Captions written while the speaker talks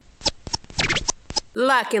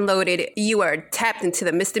Lock and loaded, you are tapped into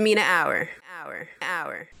the Mr. Mina hour.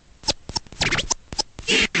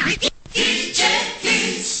 DJ,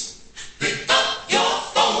 please pick up your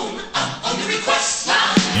phone. I'm on the request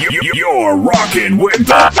line. You're rocking with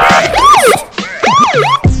the best.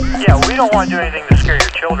 Yeah, we don't want to do anything to scare your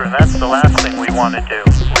children. That's the last thing we want to do.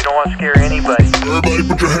 We don't want to scare anybody. Everybody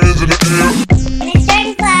put your hands in the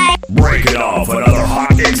air. Break it off, another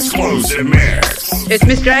hot explosive mix. It's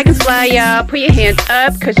Miss Dragonfly, y'all. Put your hands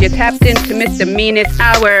up, because you're tapped into Mr. Mina's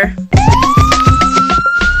hour.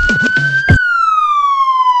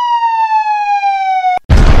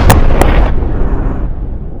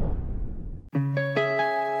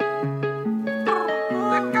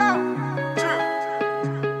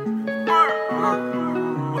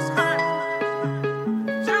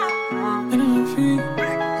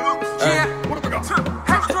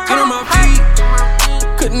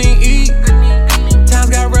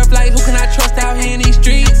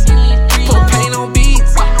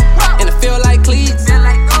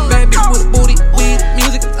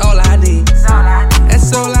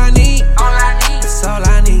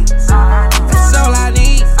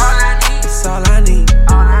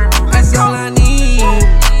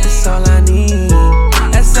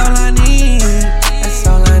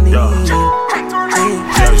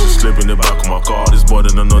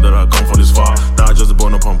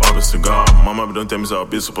 I'll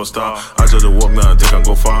be a superstar. I just walk now and think I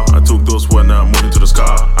go far. I took those words, now I'm moving to the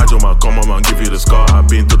sky. I told my come on and give you the scar. I've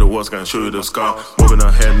been through the worst, can show you the scar. Moving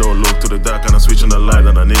ahead, no look to the dark, and I'm switching the light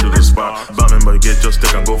and I needed the spark. But remember, get just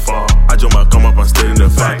take and go far. I just might come up and stay in the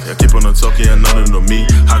fact. I keep on talking and nothing to me.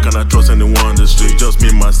 How can I trust anyone on the street? Just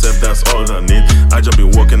me, myself, that's all I need. I just be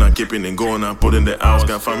walking and keeping it going and putting the hours,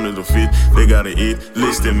 got family to feed. They gotta eat,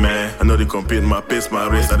 listen, man. I know they compete, my pace, my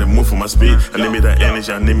race, and they move for my speed. I need me that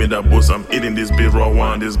energy, I need me that boost. I'm eating this big raw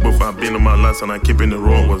one, this buff. I've been on my last and I'm keeping the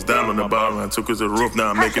road. Was down on the bottom, I took it to the roof,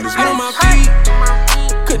 now I'm making this move. On my feet,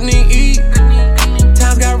 couldn't eat.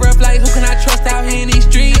 Times got rough, like who can I trust out here in these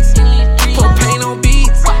streets? Put pain on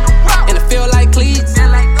beats, and it feel like cleats.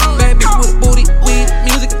 Baby with booty, weed,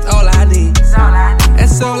 music is all I need.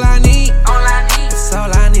 That's all I need. That's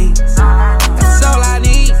all I need. That's all I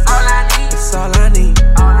need. That's all I need.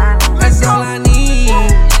 That's all I need.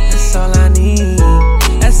 That's all I need.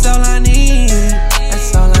 That's all I need.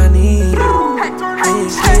 That's all I need.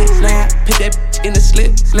 Slide, pick that bitch in the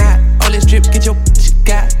slip, slide. All this drip, get your bitch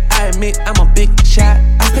got. I admit I'm a big shot.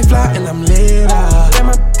 I stay fly and I'm lit up. Damn,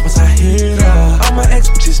 my once I hit her. All my ex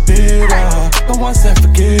bitches bitter, but once I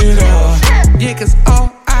forget her. Yeah, cause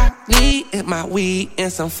all I need is my weed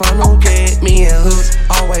and some fun. Don't get me and hooks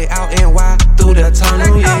all way out and wide through the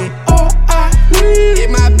tunnel. Yeah, all I need is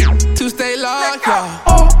my bitch to stay loyal.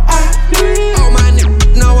 All I need, all my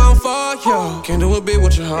niggas know I'm for you. Can't do a bit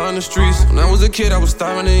with your heart on the streets. When I was a kid, I was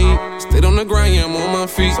starving to eat. Stayed on the grind, yeah, I'm on my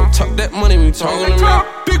feet. So talk that money when you talking to me.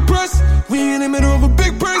 Big press, we in the middle of a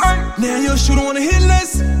big press. Now your shooter wanna hit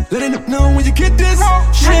less. Let it know when you get this.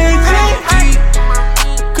 Shit,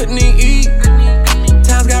 couldn't eat.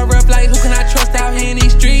 Times got rough, like who can I trust out here in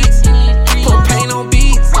these streets? Put pain on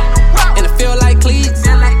beats, and it feel like cleats.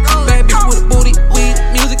 Baby with booty, weed,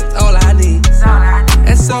 music is all I need.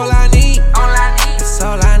 That's all I need. That's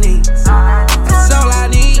all I need. That's all I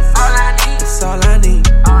need. That's all I need.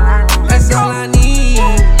 That's all I need.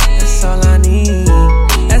 That's all I need.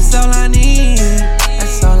 That's all I need.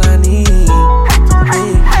 That's all I need.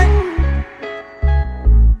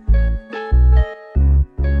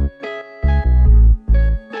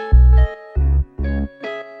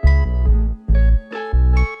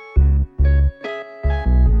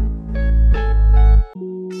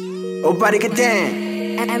 Oh, body get down.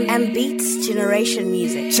 M Beats Generation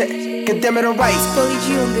Music. Check, get them at the right. Fully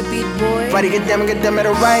G on the beat, boy. Body get them at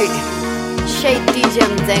the right. Shade DJ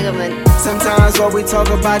Entanglement. Sometimes what we talk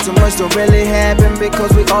about too much don't really happen,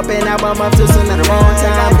 because we open our mouth to some at the wrong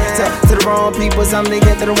time. To the wrong people, some they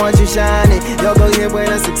get to the ones you shining. Y'all go here when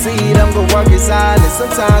I succeed, I'm gonna work in silence.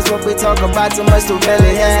 Sometimes what we talk about too much don't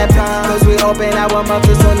really happen, because we open our mouth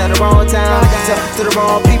to some at the wrong time. To the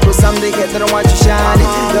wrong people, some they get to the ones you shining.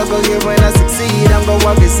 Y'all go here when I succeed, I'm gonna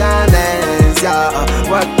work in silence. Yeah,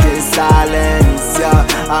 work in silence. Yeah,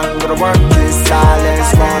 I'm gonna work in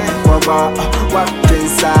silence. Work in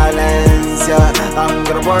silence, yeah. I'm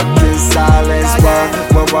gonna work in silence,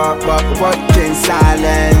 work in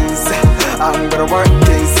silence. I'm gonna work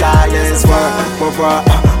in silence,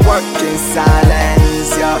 work in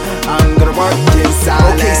silence, yeah. I'm gonna work in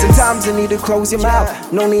silence. Okay, sometimes you need to close your mouth.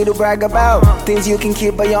 No need to brag about things you can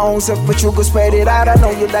keep by your own self, but you can spread it out. I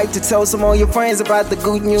know you like to tell some of your friends about the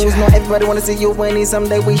good news. Not everybody wanna see you winning,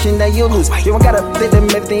 someday wishing that you lose. You don't gotta let them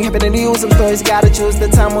everything happen to you. Some stories gotta choose the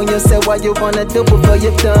time on yourself, what you wanna do before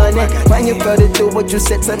you've done it. When you better do what you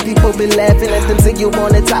said, some people be laughing at them, say you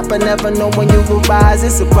on the top, and never know when you will rise.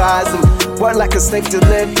 It surprise them. Work like a slave to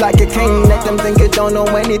live like a king. Let them think you don't know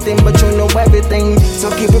anything, but you know everything. So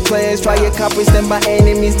keep it players, try your copies, stand by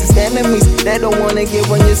enemies to stand enemies. They don't wanna get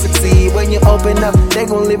when you succeed. When you open up, they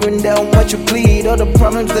gon' live in down what you plead. All the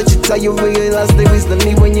problems that you tell you realize there is the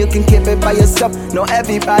need when you can keep it by yourself. No,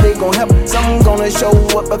 everybody gon' help. Some gonna show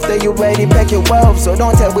up if they you ready, pack your wealth. So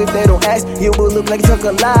don't tell if they don't ask. You will look like you took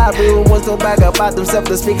a lie. Real ones don't brag about themselves,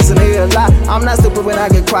 the speakers and they a lie. I'm not stupid when I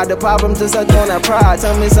get quiet. The problem just I don't have pride.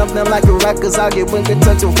 Tell me something like a rap, cause I'll get when good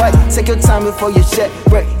touch your right. Take your time before you shed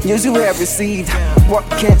break. News you have received. Work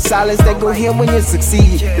can't silence, they go here when you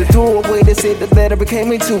succeed. The doorway they say the letter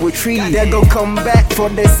became into a tree. They gon' come back for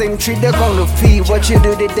the same tree they're gonna feed. What you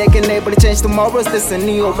do today can able to change tomorrow's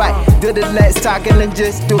destiny, alright. Do the less talking and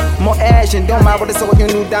just do more action. Don't mind what it's all you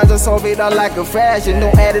new down, just solve it all like a fashion.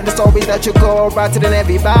 Don't add it to story that you go around to then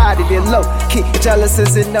everybody. They're low key, jealous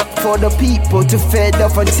is enough for the people to fed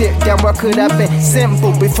up and tip down. What could have been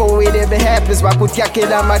simple before it ever happens? Why would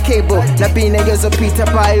jacket on my cable? Not being a is a pizza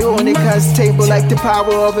pie on the cause table. Like the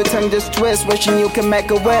power of a tongue just twist, wishing you can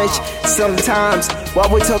make a wish. Sometimes why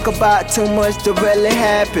we talk about too much to really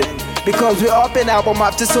happen, because we up in our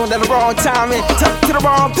mouth too soon at the wrong time and talk to the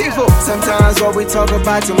wrong people. Sometimes what we talk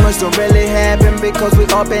about too much don't really happen, because we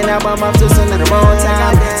up in our mouth too soon at the wrong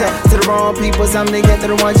time. Talk to the wrong people, some they get to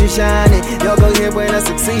the ones you shining. Y'all go here when I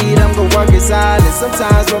succeed, I'm gonna work in silence.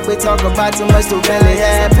 Sometimes what we talk about too much don't really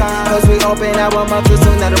happen, because we up in our mouth too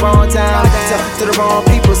soon at the wrong time. Talk to the wrong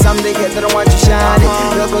people, some they get to the ones you shining.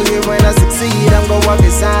 Y'all go here when I succeed, I'm gonna work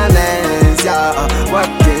in silence. Yeah, work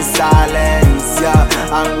in silence. Yeah,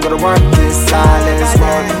 I'm gonna work in silence,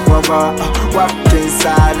 work in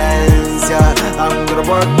silence, yeah. I'm gonna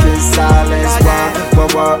work in silence,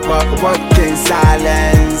 work in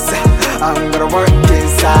silence. I'm gonna work in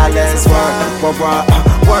silence,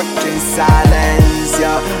 work in silence,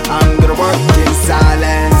 yeah. I'm gonna work in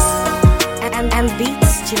silence. And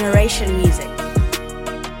Beats Generation Music.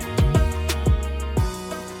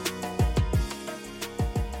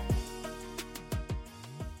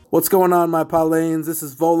 What's going on, my Palanes? This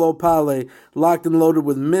is Volo Pale, locked and loaded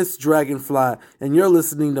with Miss Dragonfly, and you're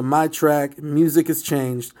listening to my track, Music Has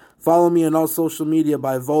Changed. Follow me on all social media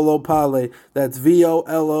by Volo Pale, that's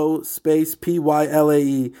VOLO space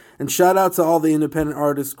PYLAE, and shout out to all the independent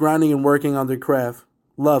artists grinding and working on their craft.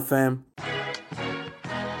 Love, fam.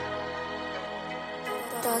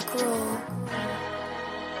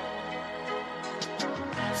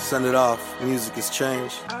 Send it off, music has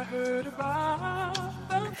changed.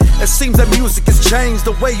 It seems that music has changed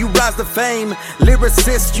the way you rise to fame.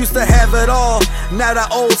 Lyricists used to have it all. Now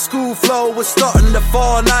that old school flow was starting to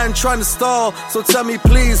fall, and I ain't trying to stall. So tell me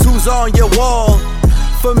please, who's on your wall?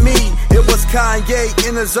 For me, it was Kanye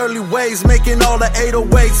in his early ways, making all the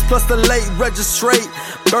 808s plus the late registrate,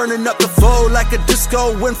 burning up the flow like a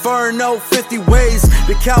disco inferno, 50 ways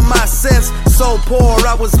to count my cents. So poor,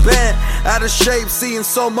 I was bent, out of shape, seeing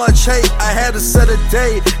so much hate. I had to set a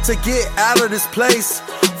day to get out of this place.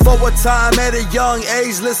 For a time at a young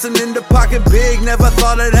age, listening to Pocket Big, never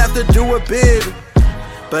thought I'd have to do a bid.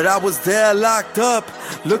 But I was there locked up,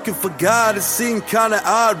 looking for God. It seemed kinda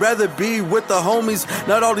odd, rather be with the homies.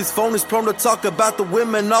 Not all these phonies prone to talk about the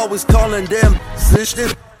women, always calling them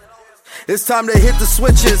snitches. It's time to hit the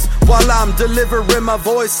switches while I'm delivering my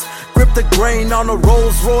voice. Grip the grain on a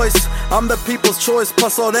Rolls Royce. I'm the people's choice,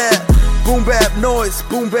 plus all that boom bap noise,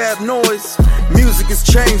 boom bap noise. Music has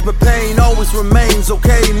changed, but pain always remains.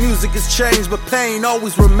 Okay, music has changed, but pain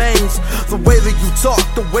always remains. The way that you talk,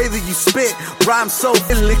 the way that you spit, rhyme so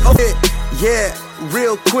yeah,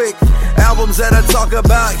 real quick. Albums that I talk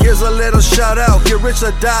about, here's a little shout out. Get rich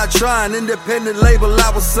or die trying, independent label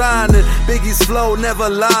I was signing. Biggie's flow, never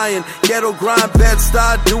lying. Ghetto grind,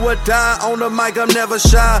 Bed-Stuy, do or die. On the mic, I'm never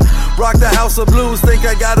shy. Rock the House of Blues, think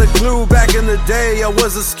I got a clue. Back in the day, I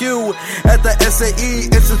was a skew at the SAE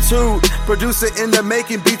Institute. Producer in the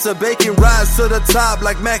making, beats are baking. Rise to the top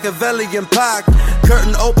like Machiavelli and Pac.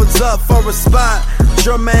 Curtain opens up for a spot.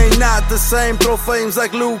 Jermaine not the same, throw flames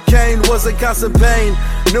like Luke Kane. Was in constant pain,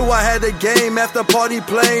 knew I had the game after party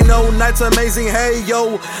playing. Oh, nights amazing, hey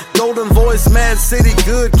yo. Golden voice, Mad City,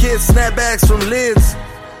 good kids, snapbacks from lids.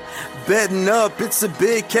 Betting up, it's a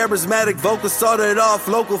big charismatic vocal. Started off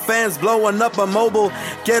local fans blowing up a mobile.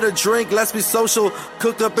 Get a drink, let's be social.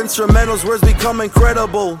 Cooked up instrumentals, words become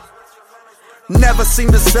incredible. Never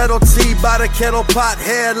seem to settle, tea by the kettle pot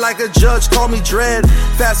head. Like a judge, call me dread.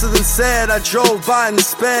 Faster than said, I drove by and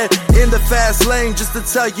sped in the fast lane just to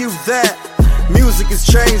tell you that music has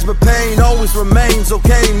changed, but pain always remains.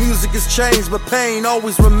 Okay, music has changed, but pain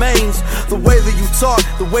always remains. The way that you talk,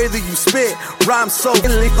 the way that you spit, rhymes so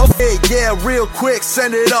okay, yeah, real quick,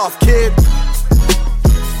 send it off, kid.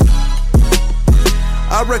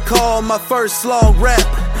 I recall my first long rap.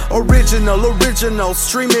 Original,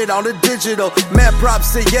 stream it on the digital. Mad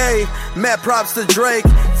props to Ye, mad props to Drake.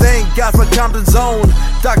 Thank God for Compton's own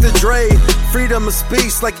Dr. Dre. Freedom of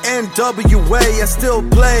speech like NWA. I still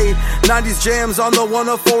play 90s jams on the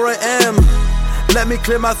 104 AM. Let me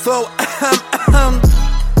clear my throat.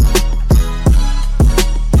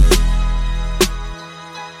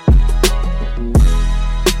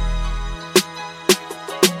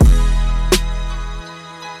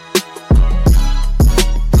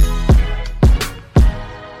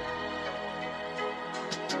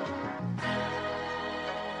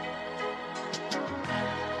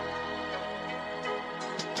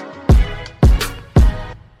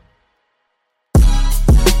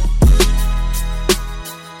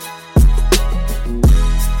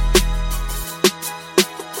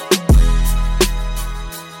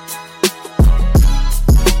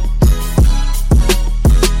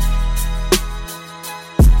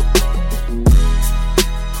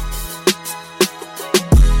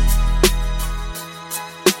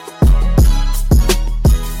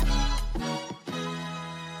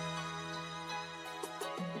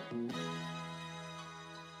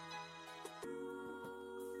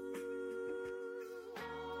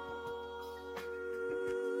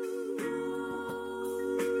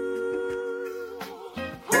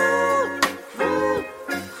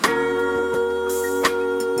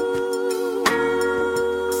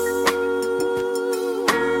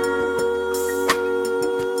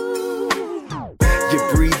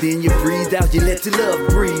 in, you breathe out, you let your love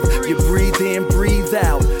breathe. You breathe in, breathe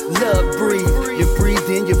out, love breathe. You breathe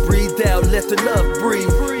in, you breathe out, let the love breathe.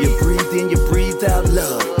 You breathe in, you breathe out,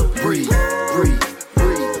 love breathe, breathe,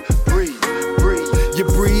 breathe, breathe, breathe. You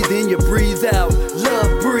breathe in, you breathe out,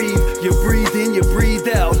 love breathe. You breathe in, you breathe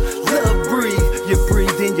out, love breathe. You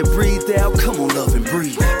breathe in, you breathe out, come on, love and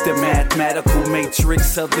breathe. The mathematical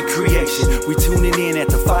matrix of the creation. We tuning in at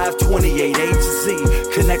the 528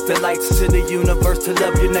 HC. Connect the lights to the universe to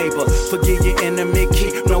love your neighbor. Forgive your enemy,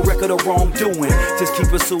 keep no record of wrongdoing. Just keep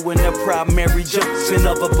pursuing the primary junction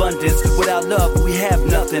of abundance. Without love, we have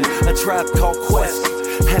nothing. A tribe called Quest.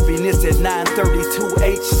 Happiness at 932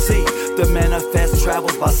 HC. The manifest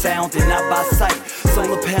travels by sound and not by sight.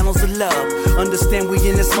 Solar panels of love. Understand we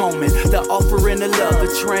in this moment. The offering of love.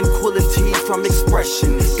 The tranquility from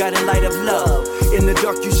expression. Guiding light of love. In the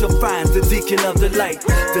dark you shall find the deacon of the light.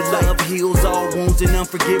 The love heals all wounds and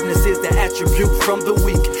unforgiveness is the attribute from the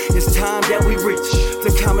weak. It's time that we reach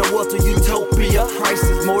the commonwealth of utopia. Christ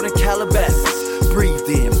is more than Calabasas. Breathe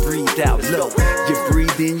in, breathe out, low. You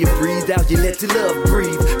breathe in, you breathe out, you let your love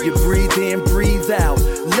breathe. You breathe in, breathe out,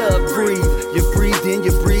 love breathe. You breathe in,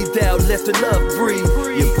 you breathe out, let the love breathe.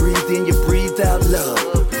 You breathe in, you breathe out, love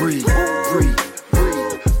breathe, breathe,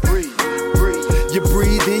 breathe, breathe, breathe. You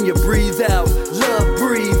breathe in, you breathe out, love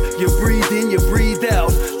breathe. You breathe in, you breathe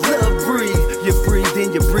out, love breathe. You breathe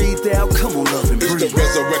in, you breathe out, come on, love and breathe. It's the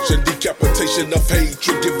resurrection, decapitation of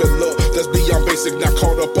hatred, giving love that's beyond basic, not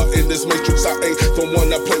caught up in this matrix. I ain't the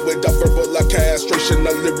one I play with, the verbal castration,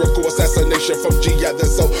 a lyrical assassination from GI, the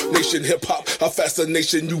soul nation, hip-hop, a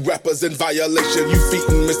fascination, you rappers in violation, you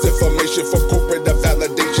feeding misinformation for corporate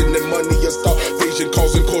validation and money and starvation,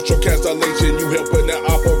 causing cultural cancellation, you helping an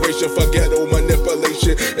operation for ghetto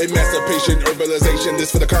manipulation, emancipation, urbanization,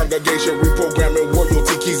 this for the congregation, reprogramming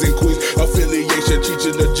royalty, keys and queens, affiliation,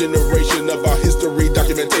 teaching a generation of our history,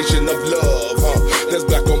 documentation of love, that's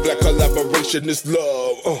black on black collaboration, it's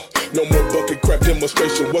love, no more bucket crap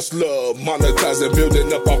demonstration, what's love, monetizing,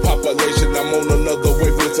 building up our population, I'm on another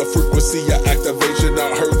wavelength of frequency, of activation,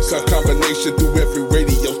 I heard some combination through every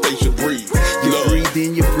radio station, breathe, you breathe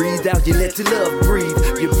in, you breathe out, you let your love breathe,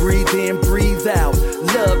 you breathe in, breathe out,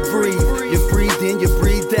 love breathe, you breathe in, you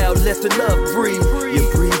breathe out, let the love breathe, you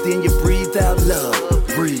breathe in, you breathe out, love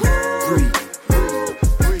breathe, breathe.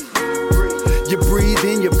 You breathe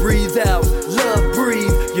in, you breathe out, love breathe.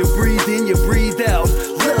 You breathe in, you breathe out,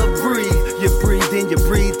 love breathe. You breathe in, you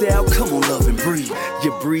breathe out, come on, love and breathe.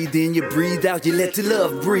 You breathe in, you breathe out, you let your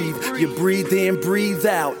love breathe. You breathe in, breathe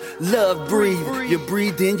out, love breathe. You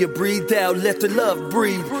breathe in, you breathe out, let the love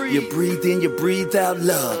breathe. You breathe in, you breathe out,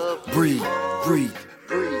 love breathe, breathe.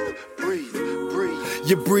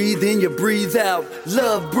 You breathe in, you breathe out.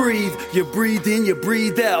 Love breathe. You breathe in, you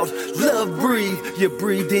breathe out. Love breathe. You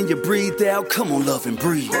breathe in, you breathe out. Come on, love and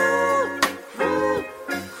breathe.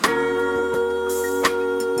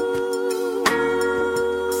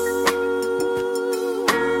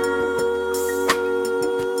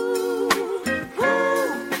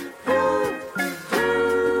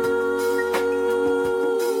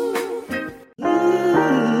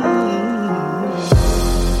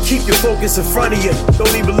 Keep your focus in front of you,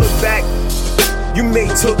 don't even look back. You may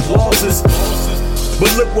took losses,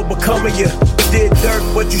 but look what become of you. Did dirt,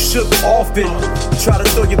 but you shook off it. Try to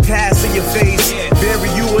throw your past in your face, bury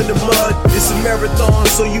you in the mud. It's a marathon,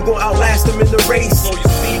 so you gon' outlast them in the race.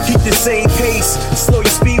 Keep the same pace, slow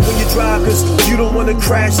your speed when you drive, cause you don't wanna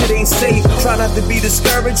crash, it ain't safe. Try not to be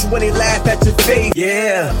discouraged when they laugh at your face.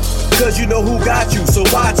 Yeah, cause you know who got you, so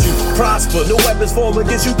watch you prosper. No weapons formed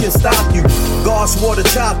against you can stop you. God's water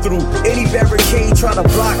chop through any barricade try to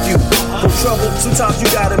block you from trouble. Sometimes you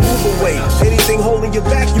gotta move away. Anything holding you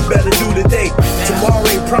back, you better do today. Tomorrow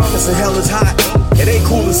ain't promising, hell is hot. It ain't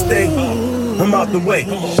cool to stay. I'm out the way.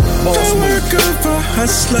 The work of a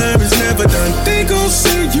hustler is never done. They gon'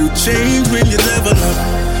 say you change when you level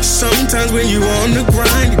up. Sometimes when you on the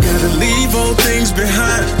grind, you gotta leave old things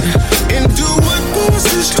behind and do what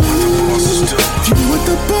bosses do. View what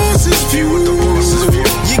the bosses view.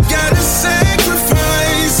 You gotta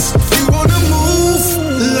sacrifice. You wanna move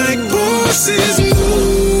like bosses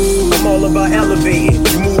move. I'm all about elevating.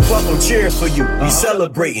 You move up, I'm cheering for you. We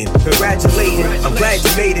celebrating, congratulating. I'm glad you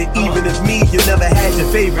made it. Even if me, you never had your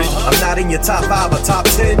favorite. I'm not in your top 5 or top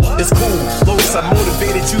 10. It's cool, long as I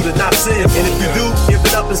motivated you to not sin. And if you do, give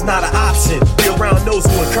it up is not an option. Be around those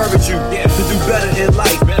who encourage you to do better in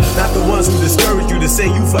life. Not the ones who discourage you to say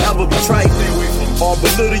you forever be trite. Or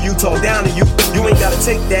belittle you, talk down to you. You ain't gotta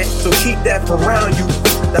take that, so keep that from around you.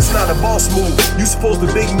 That's not a boss move. You supposed to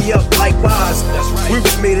big me up likewise. We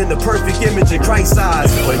was made in the perfect image in Christ's eyes.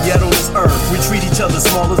 But yet on this earth, we treat each other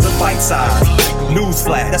small as a bite size.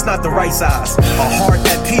 Newsflash, that's not the right size. A heart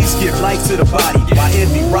at peace give life to the body. While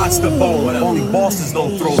envy rots the bone. Only bosses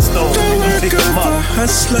don't throw stones. The work of a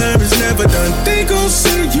hustler is never done. They gon'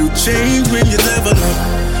 say you change when you level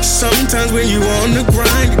up. Sometimes when you on the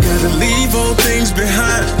grind, you gotta leave old things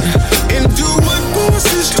behind and do what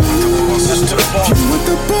bosses do. View what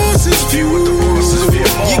the bosses view.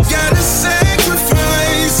 You gotta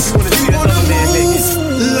sacrifice. You wanna move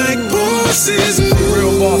like bosses move.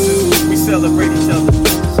 Real bosses, we celebrate each other.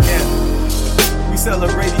 Yeah, we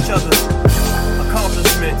celebrate each other's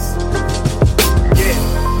accomplishments. Yeah,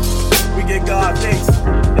 we give God thanks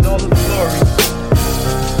and all of the glory.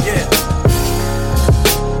 Yeah,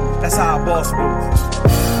 that's how a boss moves.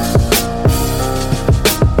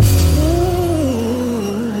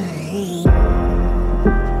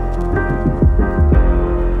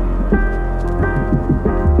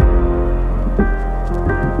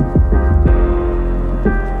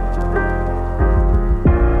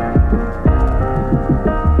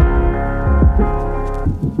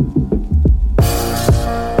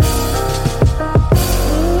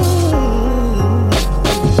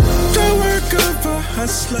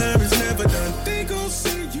 Hustler is never done. They gon'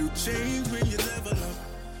 say you change when you level up.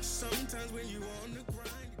 Sometimes when you on the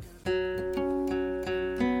grind.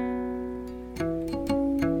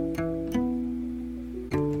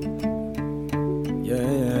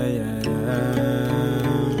 Yeah.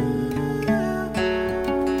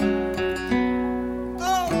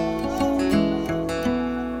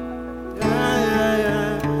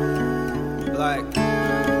 Like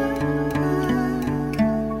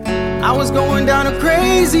I was going down a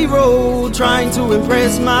crazy road, trying to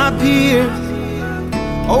impress my peers.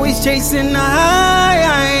 Always chasing the high,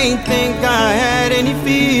 I ain't think I had any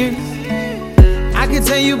fears. I could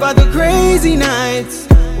tell you about the crazy nights,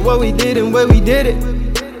 what we did and where we did it.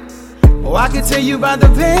 Oh, I could tell you about the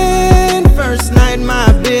pain, first night in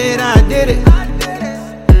my bed, I did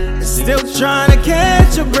it. Still trying to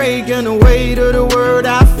catch a break in the weight of the word,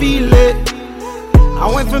 I feel it. I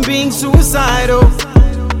went from being suicidal,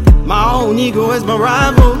 my own ego as my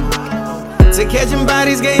rival, to catching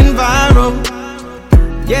bodies getting viral,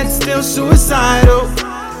 yet still suicidal.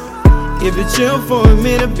 If you chill for a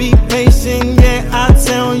minute, be patient, yeah, I'll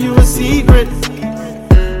tell you a secret.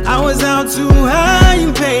 I was out too high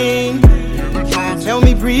in pain, held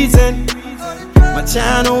me breathing. My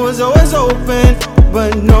channel was always open,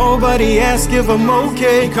 but nobody asked if I'm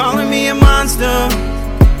okay. Calling me a monster,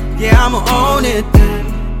 yeah, I'ma own it.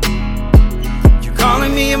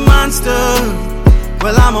 Calling me a monster,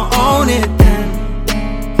 well I'ma own it.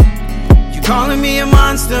 You calling me a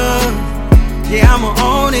monster, yeah I'ma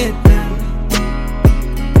own it.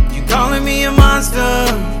 You calling me a monster.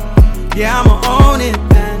 Yeah, I'ma own it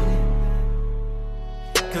then.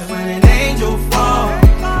 Cause when an angel falls,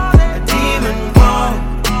 a demon falls.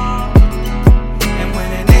 And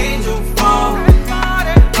when an angel falls,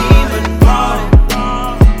 a demon falls.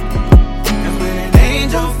 Cause when an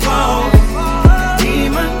angel falls, a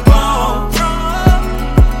demon falls.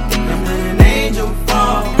 And when an angel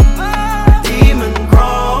falls, a demon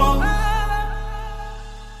crawls.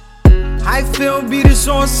 I feel be the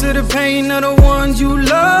source of the pain of the ones you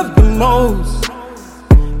love the most.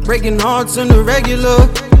 Breaking hearts on the regular,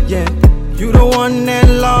 yeah, you the one that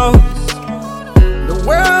lost. The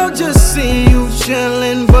world just see you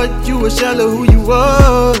chillin', but you a shell of who you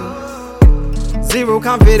were. Zero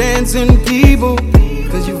confidence in people,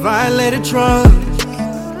 cause you violated trust.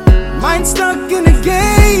 Mind stuck in the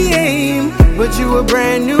game, but you a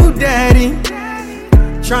brand new daddy.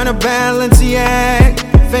 Tryna balance the act,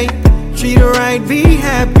 fake, treat her right, be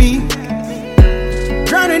happy.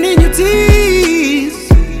 Drowning in your tears,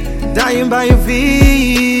 dying by your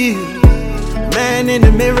feet. Man in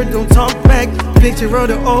the mirror, don't talk back. Picture of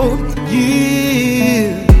the old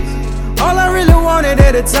years. All I really wanted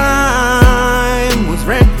at the time was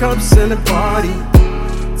red cups and a party.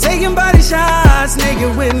 Taking body shots,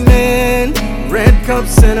 naked women. Red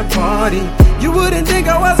cups and a party. You wouldn't think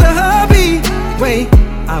I was a hobby. Wait,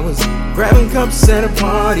 I was grabbing cups at a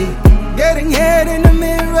party. Getting head in the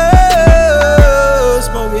mirror.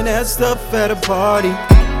 Smoking that stuff at a party.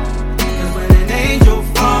 Cause when an angel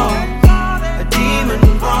falls, a demon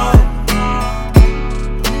falls.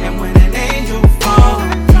 And when an angel falls,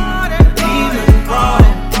 a demon falls.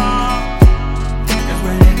 Cause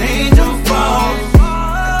when an angel falls,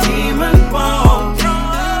 a demon falls.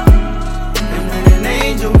 And when an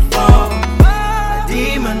angel falls, a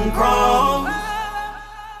demon crawls.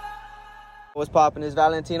 What's poppin'? It's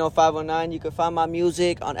Valentino509. You can find my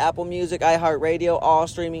music on Apple Music, iHeartRadio, all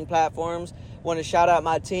streaming platforms. Want to shout out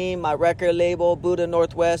my team, my record label, Buddha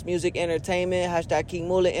Northwest Music Entertainment, hashtag King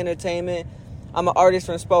Mullet Entertainment. I'm an artist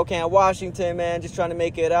from Spokane, Washington, man, just trying to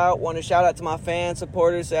make it out. Want to shout out to my fans,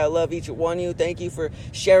 supporters, say I love each one of you. Thank you for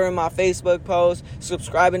sharing my Facebook posts,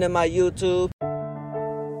 subscribing to my YouTube.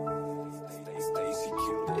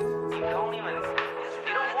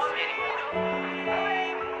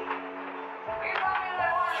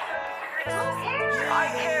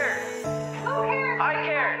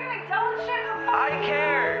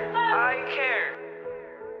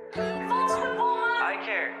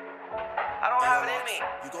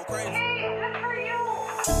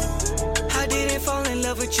 I didn't fall in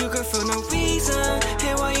love with you, girl, for no reason.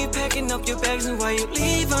 And why you packing up your bags and why you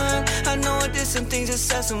leaving? I know I did some things that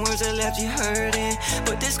said some words that left you hurting,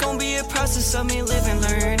 but this gon' be a process of me living,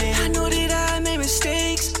 learning. I know that I made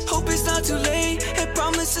mistakes, hope it's not too late. And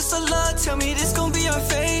promise it's a lot, tell me this gon' be our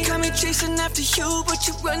fate. Got me chasing after you, but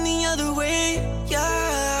you run the other way,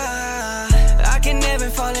 yeah. I can never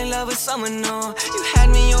fall in love with someone, no. You had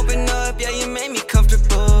me open up, yeah, you made me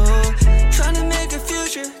comfortable. Trying to make a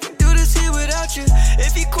future, can't do this here without you.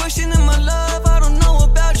 If you questioning my love, I don't know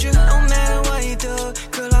about you. No matter what you do,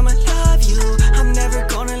 girl, I'ma love you. I'm never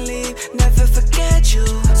gonna leave, never forget you.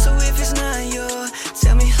 So if it's not you,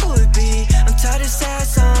 tell me who it be. I'm tired of sad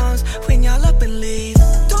songs when y'all up and leave.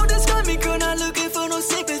 Don't discard me, girl, not looking for no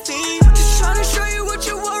sympathy. Just trying to show you what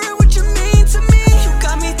you are and what you mean to me. You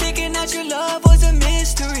got me thinking that your love was a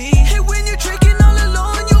mystery. And when you're drinking all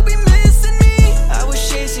alone, you'll be missing me. I was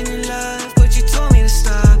chasing your love, but you told me to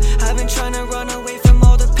stop. I've been trying to run away from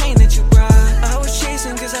all the pain that you brought. I was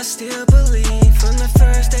chasing cause I still believe. From the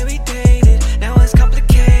first day we dated, now it's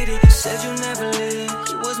complicated. You said you'll never leave,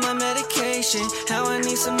 you was my medication. Now I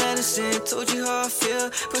need some medicine, told you how I feel,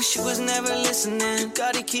 but she was never listening.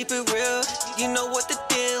 Gotta keep it real, you know what the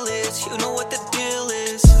deal is. You know what the deal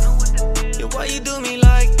is. Yeah, why you do me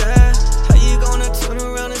like that? How you gonna turn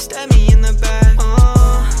around and stab me in the back?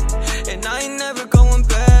 And I ain't never going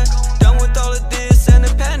back. Done with all of this and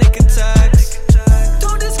the panic attacks.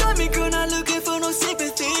 Don't discard me, girl, not looking for no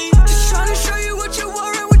sympathy. Just trying to show you what you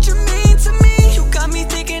are and what you mean to me. You got me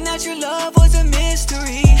thinking that your love was a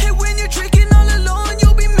mystery. And when you're drinking all alone,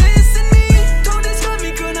 you'll be missing me. Don't discard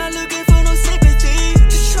me, girl, not looking for no sympathy.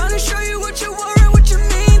 Just trying to show you what you are and what you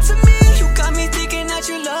mean to me. You got me thinking that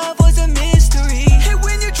your love was a mystery. And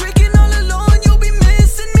when you're drinking all alone, you'll be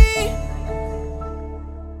missing me.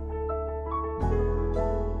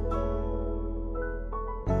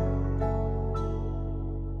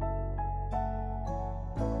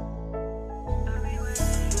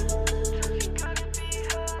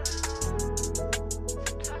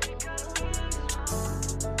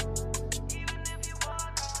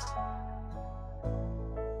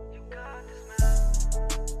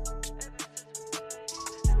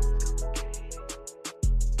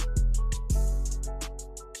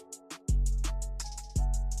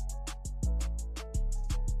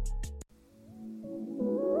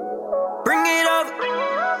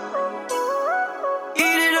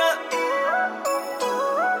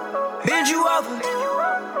 over.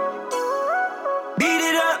 Beat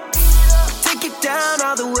it up, take it down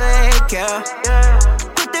all the way, girl.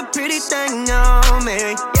 Put that pretty thing on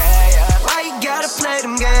me, Why you gotta play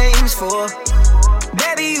them games for?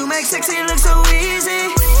 Baby, you make sexy look so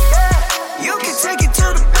easy. You can take it to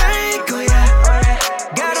the bank, oh yeah.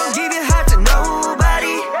 God don't give you heart to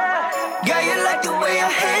nobody. Girl, you like the way I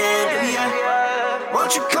handle ya.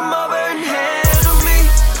 Won't you come over and handle me?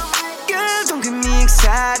 Girl, don't get me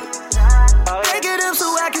excited. Break it up so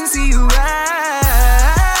I can see you ride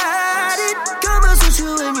it. Come on, switch you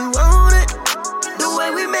when you want it. The way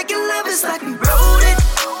we making love is like we wrote it.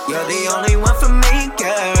 You're the only one for me,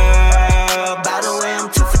 girl. By the way, I'm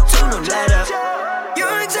 2 for 2, no let up.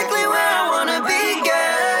 You're exactly where I wanna be,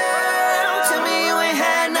 girl. Tell me you ain't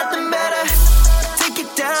had nothing better. Take it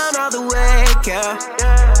down all the way, girl.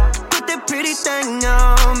 Put that pretty thing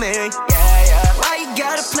on me, Why you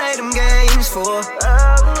gotta play them games for?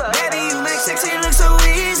 Baby, you make sexy look so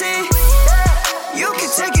easy. You can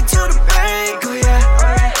take it to the bank, oh yeah.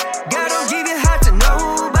 God don't give you heart to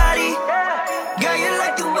nobody. Girl, you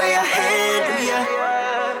like the way I handle ya.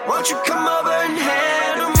 Won't you come over and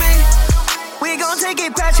handle me? We gon' take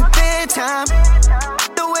it past your bedtime.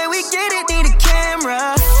 The way we get it, need a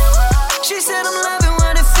camera. She said I'm loving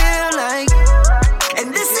what it feel like,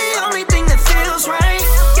 and this the only thing that feels right.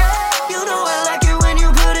 You know I like it when you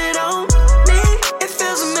put it on me. It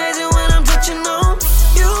feels amazing when I'm touching on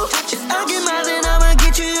you. If I get mine, then I'ma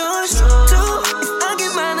get you yours too. If I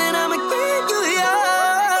get mine, then I'ma get you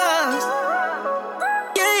yours.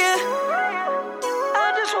 Yeah. I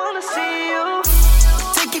just wanna see you.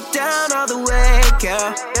 Take it down all the way,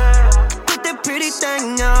 girl. Put that pretty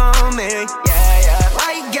thing on me, Why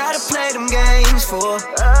you gotta play them games for?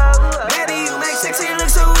 Baby, you make sexy look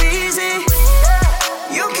so easy.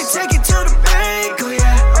 You can take it to the bank, oh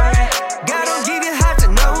yeah. God don't give you heart to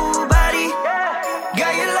nobody.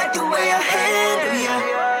 Girl, you like the way I handle ya.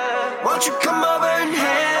 Won't you come over and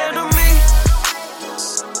handle me?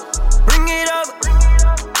 Bring it over.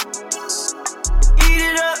 Eat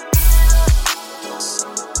it up.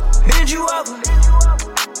 Bend you over.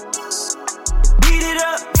 Beat it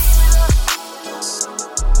up.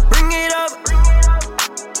 Bring it up.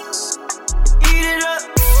 Eat it up.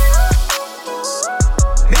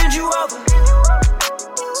 Bend you over.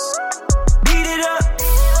 Beat it up.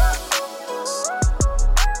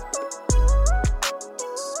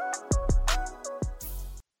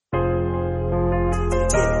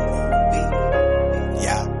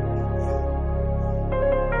 Yeah.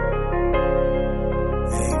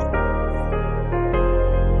 Hey.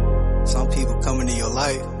 Some people come into your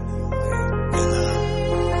life and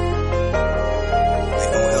they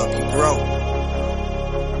gonna help you grow.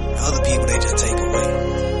 And other people, they just take away.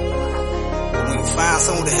 But when you find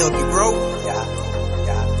someone to help you grow,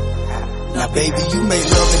 now baby, you make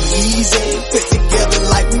loving easy, fit together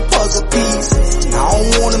like we puzzle pieces. I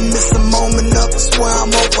don't wanna miss a moment of it, swear I'm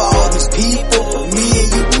over all these people. Me and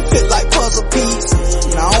you, we fit like puzzle pieces.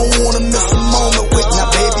 And I don't wanna miss a moment with, now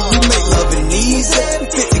baby, you make loving easy,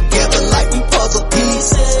 fit together like we puzzle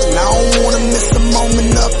pieces. And I don't wanna miss a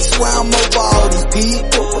moment of it, swear I'm over all these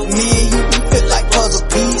people. Me and you, we fit like puzzle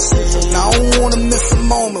pieces. And I don't wanna miss a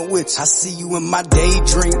moment with you. I see you in my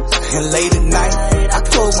daydreams, and late at night, I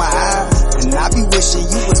close my eyes, and I be wishing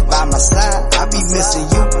you was by my side. I be missing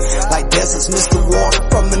you, like deserts miss the water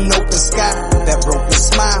from an open sky. That broken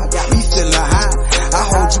smile got me feeling high. I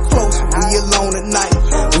hold you close when we alone at night.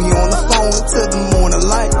 We on the phone until the morning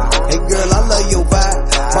light. Hey girl, I love your vibe.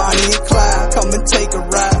 Bonnie and Clyde, come and take a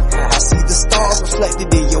ride. I see the stars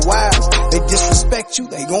reflected in your eyes. They disrespect you,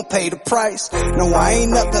 they gon' pay the price. No, I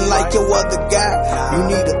ain't nothing like your other guy. You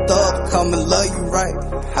need a thug to come and love you right.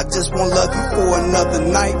 I just won't love you for another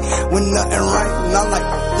night when nothing right. And I like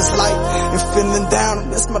this life and feeling down,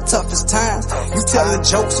 and that's my toughest times. You telling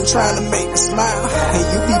jokes and trying to make me smile, and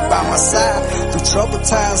you be by my side through troubled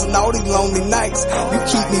times and all these lonely nights. You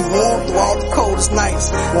keep me warm through all the coldest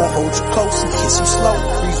nights. Won't hold you close and kiss you slow,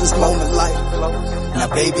 breathe this moment life. Now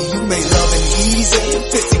baby, you make loving easy,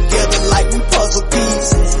 fit together like we puzzle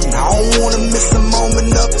pieces. And I don't wanna miss a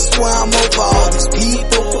moment of it, swear I'm over all these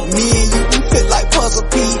people. Me and you, we fit like puzzle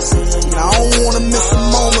pieces. And I don't wanna miss a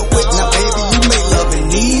moment with, now baby, you make loving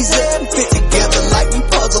easy, fit together like we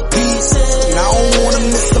puzzle pieces. And I don't wanna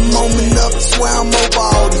miss a moment of it, swear I'm over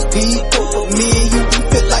all these people. Me and you, we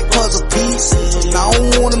fit like puzzle pieces. And I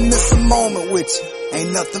don't wanna miss a moment with you.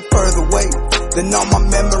 Ain't nothing further away than all my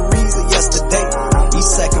memories of yesterday. Each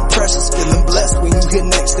second precious, feeling blessed when you here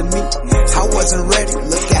next to me. I wasn't ready,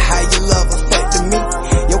 look at how your love affected me.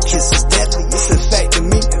 Your kiss is deadly, it's infecting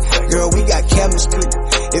me. Girl, we got chemistry,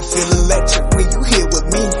 it feel electric when you here with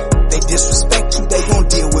me. They disrespect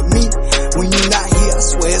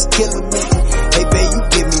that's killing me. Hey babe, you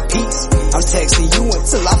give me peace. I'm texting you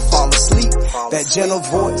until I fall asleep. That gentle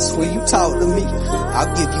voice when you talk to me,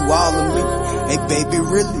 I'll give you all of me. Hey baby,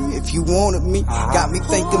 really, if you wanted me, got me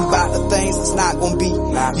thinking about the things that's not gonna be.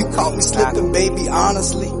 You caught me slipping, baby,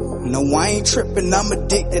 honestly. No, I ain't tripping, I'm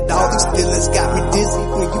addicted. All these feelings got me dizzy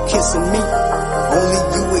when you kissing me. Only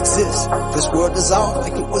you exist. This world is all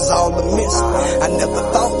like it was all a mist. I never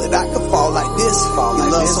thought that I could fall like this. Your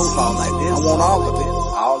love so fall like this. I want all of it.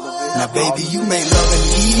 Now baby, you make loving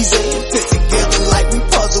easy and fit together like we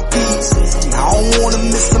puzzle pieces. I don't wanna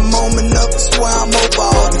miss a moment of it, swear I'm over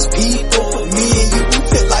all these people. Me and you, we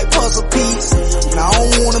fit like puzzle pieces. And I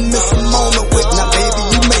don't wanna miss a moment with. Now baby,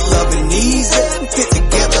 you make loving easy and fit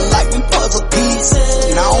together like we puzzle pieces.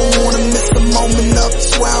 And I don't wanna miss a moment of it,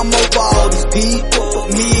 swear I'm over all these people.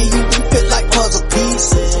 Me and you, we fit like puzzle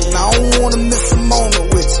pieces. And I don't wanna miss a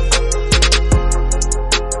moment with you.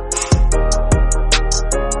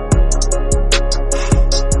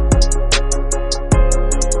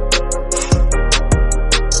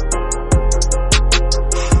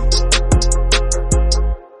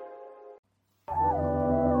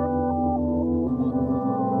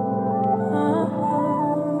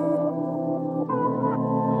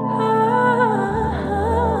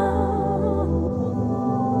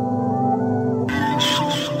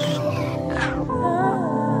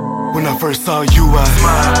 When I first saw you, I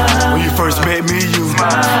smiled. When you first met me, you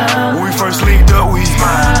smiled. When we first linked up, we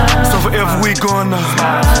smiled. So forever we gonna.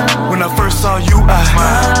 When I first saw you, I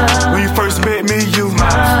smiled. When you first met me, you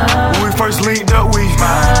smiled. When we first linked up, we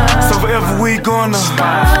smiled. So forever we gonna.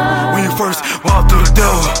 When you first walked through the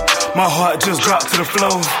door, my heart just dropped to the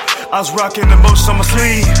floor. I was rocking the most on my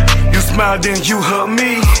sleeve. You smiled, then you hugged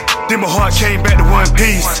me. Then my heart came back to one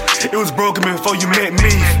piece. It was broken before you met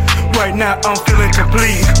me. Right now I'm feeling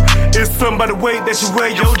complete. It's something by the way that you wear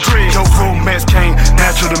your dress. Your romance came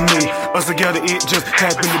natural to me. Us together it just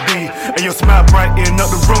happened to be. And your smile brighten up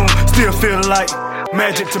the room. Still feel like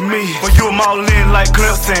magic to me. But you I'm all in like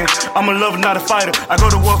Clemson. I'm a lover, not a fighter. I go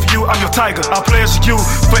to war for you, I'm your tiger. I pledge to you,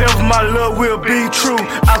 forever my love will be true.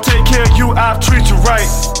 I'll take care of you, I'll treat you right.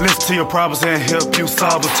 Listen to your problems and help you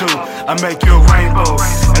solve it too. I make you a rainbow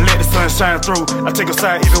and let the sun shine through. I take a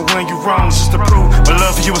side even when you're wrong, just to prove my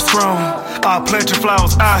love for you is strong. I'll plant your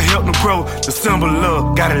flowers, I'll help them grow. The symbol of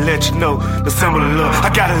love, gotta let you know. The symbol of love, I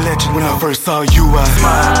gotta let you know. When I first saw you, I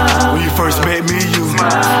smiled. When you first met me, you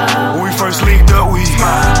smiled. When we first linked up, we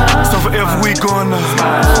smiled. So forever we gonna.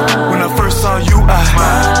 When I first saw you, I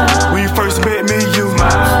smiled. When you first met me, you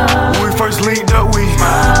smiled. When we first linked up, we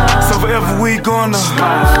smiled. So forever we gonna.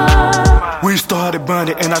 We started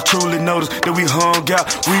bonding and I truly noticed that we hung out,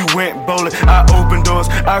 we went bowling. I opened doors,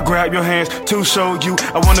 I grabbed your hands to show you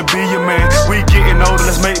I wanna be your man. We getting older,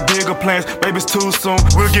 let's make bigger plans. Baby, it's too soon,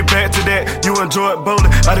 we'll get back to that. You enjoyed bowling,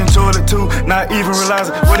 I enjoyed it too. Not even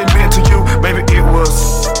realizing what it meant to you. Baby, it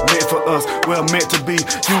was meant for us, well meant to be.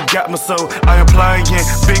 You got my soul, I am applying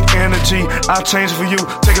big energy. I change for you,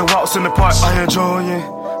 taking walks in the park, I enjoying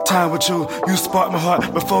time with you. You sparked my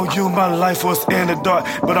heart. Before you, my life was in the dark.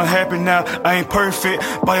 But I'm happy now. I ain't perfect,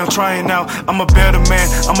 but I'm trying now. I'm a better man.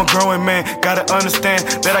 I'm a growing man. Gotta understand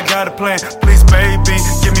that I got a plan. Please, baby,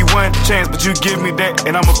 give me one chance. But you give me that,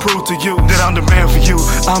 and I'ma prove to you that I'm the man for you.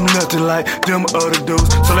 I'm nothing like them other dudes.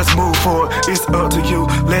 So let's move forward. It's up to you.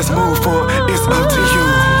 Let's move forward. It's up to you.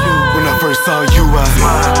 When I first saw you, I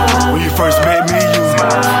smiled. When you first met me, you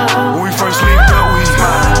smiled. When we first linked up, we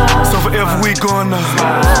smiled. So forever we gonna.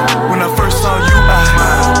 When I first saw you, I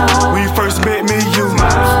smiled. When you first met me, you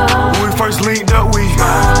smiled. When we first linked up, we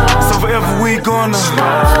smiled. So forever we gonna.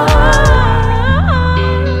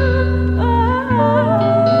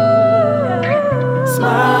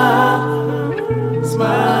 Smile,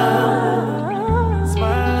 smile,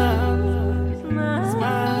 smile,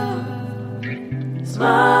 smile,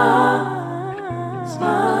 smile,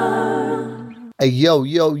 smile. Hey, yo,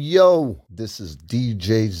 yo, yo, this is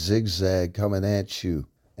DJ Zigzag coming at you.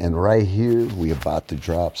 And right here, we about to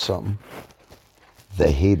drop something, the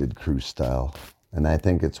Hated Crew style. And I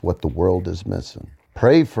think it's what the world is missing.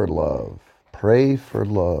 Pray for love. Pray for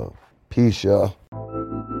love. Peace, y'all.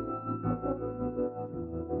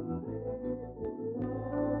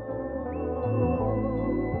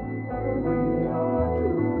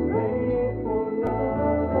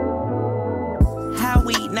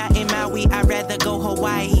 Not in Maui, I'd rather go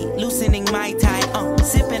Hawaii. Loosening my tie,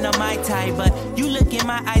 sipping on my tie. But you look in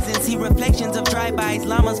my eyes and see reflections of drive-bys.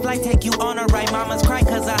 Llamas fly, take you on a ride. Mamas cry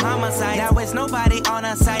cause of homicide. Now it's nobody on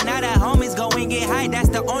our side. Now the homies go and get high. That's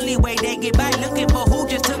the only way they get by. Looking for who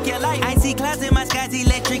just took your life. I see clouds in my skies,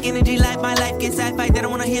 electric energy like my life gets sci-fi. They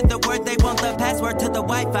don't wanna hear the word, they want the password to the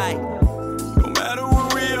Wi-Fi. No matter where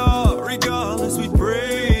we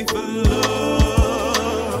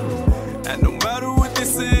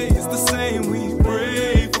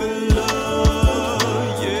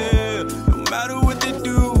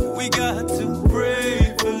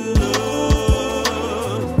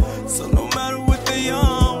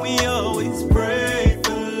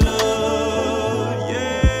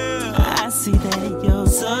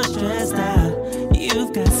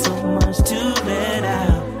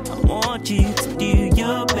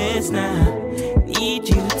blessed now. Need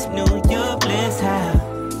you to know you're blessed how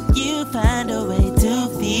you find a way to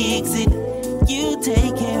fix it. You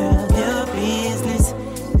take care of your business.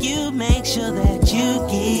 You make sure that you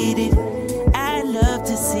get it. I love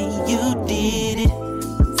to see you did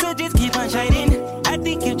it. So just keep on shining. I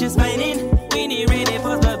think you're just fighting. We need rainy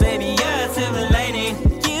post, but baby, you're silver lining.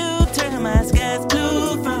 You turn my skies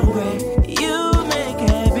blue from gray. You make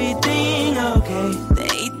everything okay.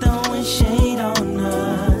 They throwing shade on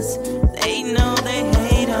us. They know they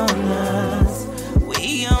hate on us.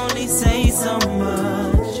 We only say so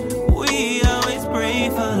much. We always pray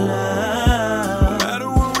for love. No matter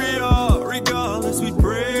where we are, regardless, we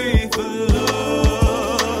pray for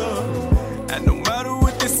love. And no matter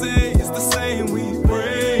what they say, it's the same. We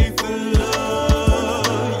pray for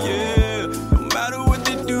love. Yeah. No matter what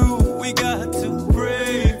they do, we got to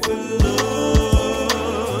pray for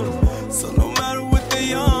love. So no matter what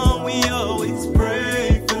they on, we always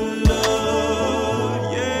pray for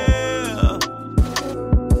love. Yeah.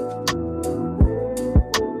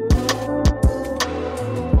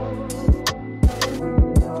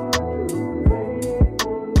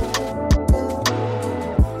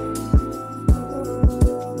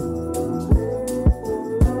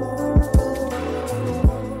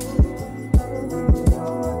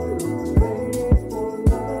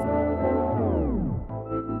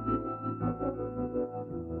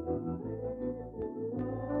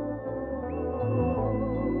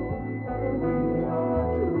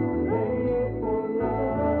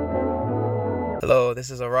 Hello, this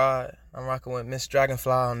is Arad. I'm rocking with Miss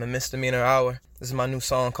Dragonfly on the Misdemeanor Hour. This is my new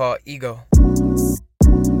song called Ego.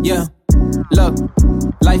 Yeah, look,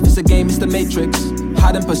 life is a game, it's the Matrix.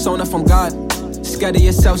 Hiding persona from God. Scatter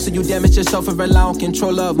yourself so you damage yourself and rely on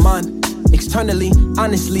control of mind. Externally,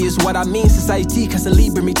 honestly is what I mean. Society constantly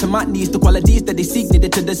bring me to my knees. The qualities that they seek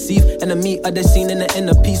needed to deceive. Enemy of the scene and the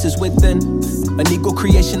inner pieces within. An ego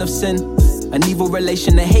creation of sin. An evil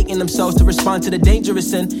relation, they hating themselves to respond to the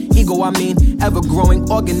dangerous sin. Ego, I mean,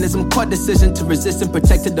 ever-growing organism. Caught decision to resist and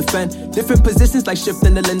protect to defend. Different positions like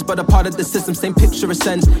shifting the lens, but a part of the system, same picture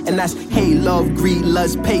ascends. And that's hate, love, greed,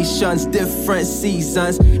 lust, patience, different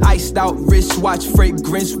seasons. Iced out wristwatch,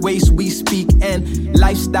 fragrance, ways we speak. And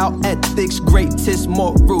lifestyle, ethics, greatest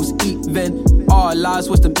morals, even. All lies,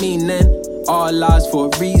 what's the meaning? All lies for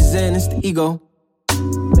a reason, it's the ego.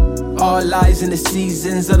 All lies in the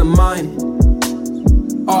seasons of the mind.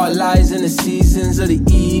 All lies in the seasons of the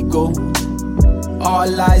ego. All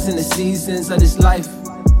lies in the seasons of this life.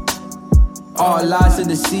 All lies are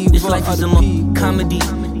deceived. This life is a comedy.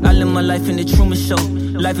 I live my life in the Truman Show.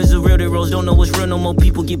 Life is a real, they rose, don't know what's real no more.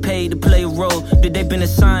 People get paid to play a role that they've been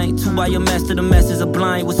assigned to by your master. The masses are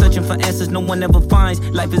blind. We're searching for answers no one ever finds.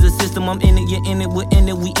 Life is a system, I'm in it, you're in it, we're in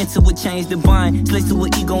it. We enter with change divine. Slaves to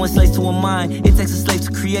an ego and slaves to a mind. It takes a slave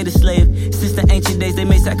to create a slave. Since the ancient days they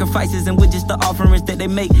made sacrifices, and with just the offerings that they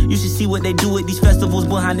make, you should see what they do at these festivals.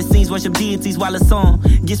 Behind the scenes, worship deities while a song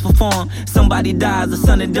gets performed. Somebody dies, a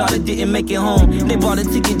son and daughter didn't make it home. They bought a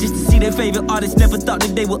ticket just to see their favorite artist. Never thought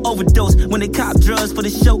that they would overdose when they cop drugs for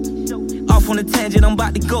the show. Off on a tangent, I'm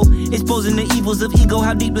about to go. Exposing the evils of ego.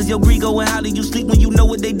 How deep is your grego? And how do you sleep when you know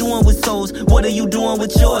what they doing with souls? What are you doing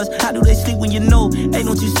with yours? How do they sleep when you know? Hey,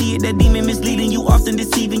 don't you see it? That demon misleading you, often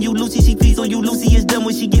deceiving you. Lucy, she feeds on you. Lucy is done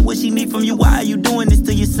when she get what she need from you. Why are you doing this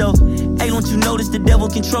to yourself? Hey, don't you notice the devil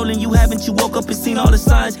controlling you? Haven't you woke up and seen all the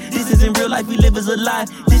signs? This isn't real life, we live as a lie.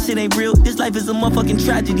 This shit ain't real, this life is a motherfucking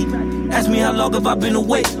tragedy. Ask me how long have I been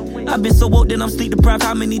awake? I've been so woke that I'm sleep deprived.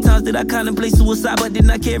 How many times did I contemplate suicide but did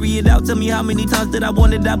not carry it out? Tell me how many times did I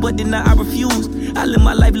want to die but did not, I refuse. I live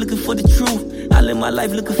my life looking for the truth. I live my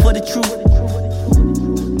life looking for the truth.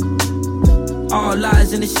 All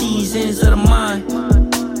lies in the seasons of the mind.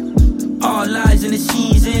 All lies in the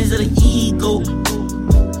seasons of the ego.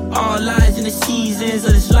 All lies in the seasons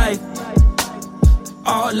of this life.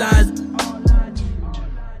 All lies.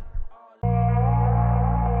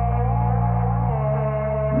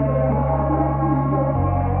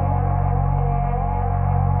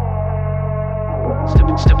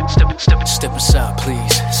 Step aside,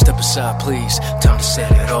 please. Step aside, please. Time to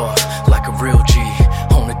set it off like a real G.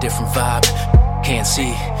 On a different vibe. Can't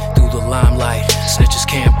see through the limelight. Snitches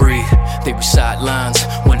can't breathe. They recite lines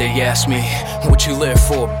when they ask me what you live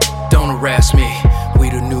for. Don't harass me. We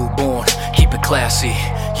the newborn. Keep it classy.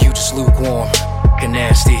 You just lukewarm and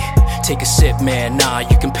nasty. Take a sip, man. Nah,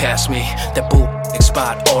 you can pass me. That boo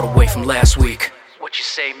expired all the way from last week. What you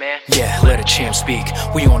say, man? Yeah, let a champ speak.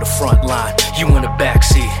 We on the front line, you in the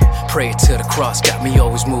backseat. Pray to the cross, got me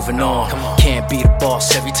always moving on. Can't be the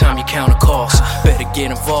boss every time you count a cost. Better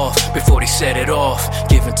get involved before they set it off.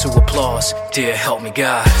 Giving to applause, dear help me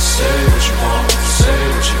God. Say what you want,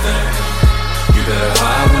 say what you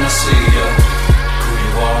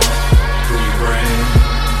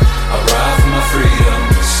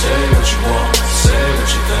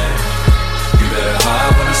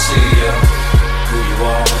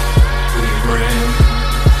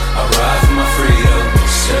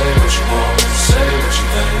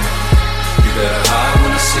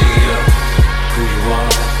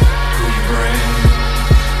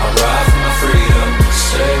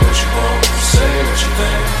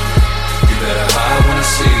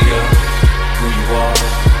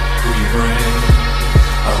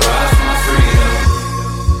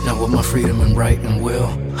freedom and right and will.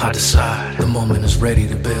 I decide the moment is ready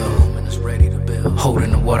to build.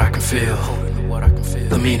 Holding to what I can feel.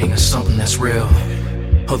 The meaning is something that's real.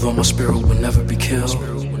 Although my spirit will never be killed,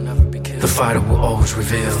 the fighter will always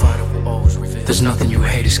reveal. There's nothing you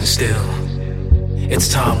haters can steal. It's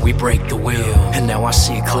time we break the wheel. And now I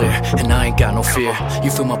see it clear, and I ain't got no fear. You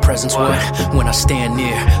feel my presence when I stand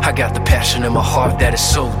near. I got the passion in my heart that is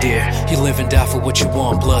so dear. You live and die for what you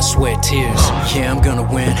want, blood, sweat, tears. Yeah, I'm gonna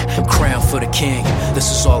win, crown for the king. This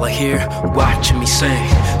is all I hear, watching me sing.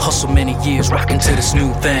 Hustle many years, rocking to this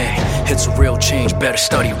new thing. It's a real change, better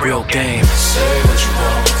study real game. Say what you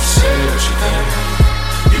want, say what you think.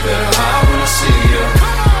 You better hide when I see you.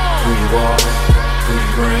 Who you are, who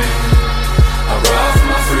you bring. I ride for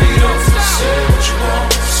my freedom. Say what you want,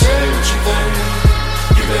 say what you think.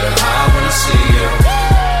 You better hide when I see you.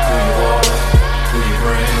 Who you are, who you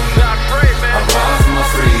bring. I ride for my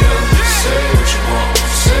freedom. Say what you want,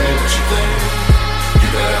 say what you think. You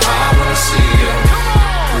better hide when I see you.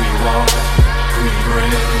 Who you are, who you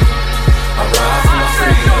bring. I ride for my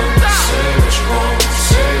freedom. Say what you want,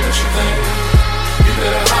 say what you think. You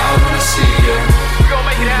better hide when I see you. Who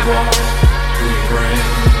you are, who you bring.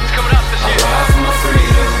 I ride for my freedom.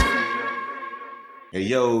 Hey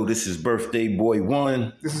yo, this is Birthday Boy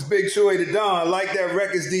 1. This is Big Choy the Don, Like That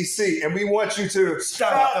Records DC, and we want you to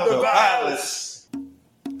stop the violence.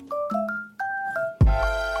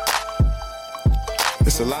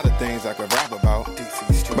 There's a lot of things I could rap about,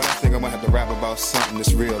 but I think I'm gonna have to rap about something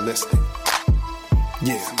that's realistic.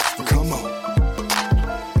 Yeah, come on.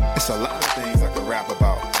 It's a lot of things I could rap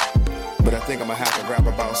about, but I think I'm gonna have to rap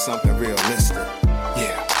about something realistic.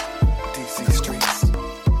 Yeah, DC streets.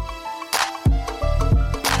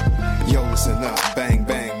 Yo, listen up, bang,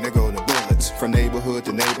 bang, there go the bullets. From neighborhood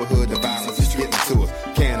to neighborhood, the violence is getting to us.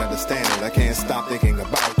 Can't understand it, I can't stop thinking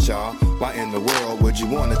about y'all. Why in the world would you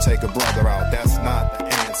want to take a brother out? That's not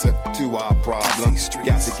the answer to our problem.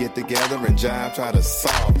 Got to get together and jive, try to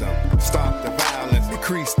solve them. Stop the violence,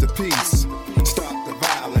 increase the peace. Stop the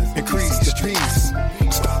violence, increase the peace.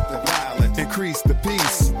 Stop the violence, increase the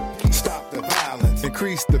peace. Stop the violence,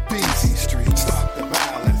 increase the peace. Stop the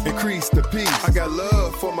violence, increase the peace. I got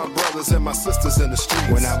love for my brothers and my sisters in the streets.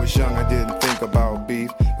 When I was young, I didn't think about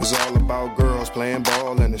beef. It was all about girls playing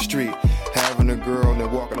ball in the street. Having a girl and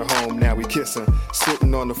then walking her home, now we kissing.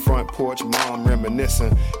 Sitting on the front porch, mom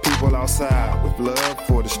reminiscing. People outside with love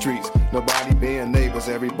for the streets. Nobody being neighbors,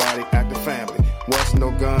 everybody acting family. Wasn't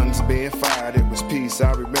no guns being fired, it was peace.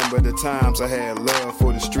 I remember the times I had love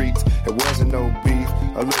for the streets. It wasn't no beef,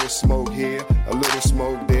 a little smoke here, a little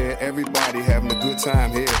smoke there. Everybody having a good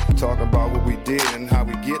time here, talking about what we did and how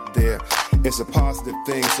we get there. It's a positive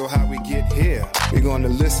thing, so how we get here? We're gonna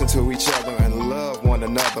listen to each other and love one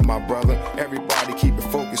another, my brother. Everybody keep it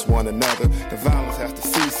focused one another. The violence has to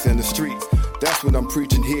cease in the streets. That's what I'm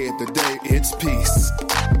preaching here today, it's peace.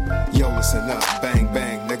 Yo, listen up, bang,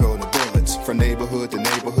 bang, there go the bullets. From neighborhood to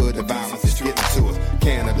neighborhood, the violence is getting to us.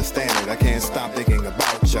 Can't understand it, I can't stop thinking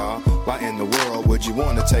about y'all. Why in the world would you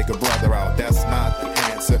want to take a brother out? That's not the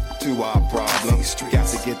answer to our problem. Got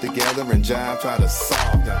to get together and jive, try to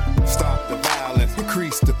solve them. Stop the violence,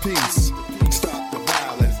 increase the peace. Stop the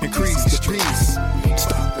violence, increase the peace.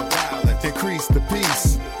 Stop the violence, increase the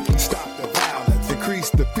peace. Stop the violence, increase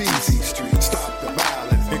the peace. Stop the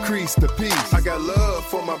violence, increase the peace. I got love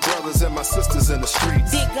for my brothers and my sisters in the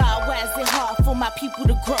streets. Dear God, why is it hard for my people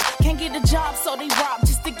to grow? Can't get a job, so they rob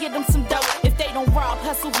just to get them some dough. If they don't rob,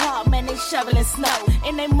 hustle hard, man, they shoveling snow.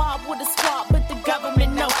 And they mob with a squad, but the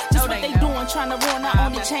government know just what they doing, trying to ruin our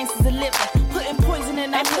only chances of living. Putting poison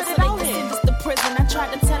in our blood so they can send us to prison. I try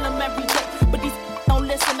to tell them every day, but these don't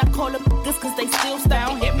listen. I call them niggas cause they still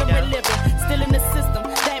stuck in ignorant living. Still in the system,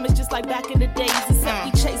 damage just like back in the days. Except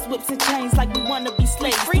we chase whips and chains like we wanna be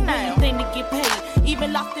slaves. Free now, anything to get paid,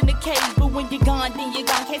 even locked in the cage. But when you're gone, then you're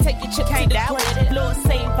gone. Can't take your chip to the grave. Lord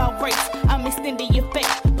save our race, I'm extending your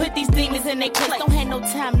faith. Put these demons in their place, don't have no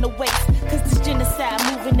time to waste. Cause this genocide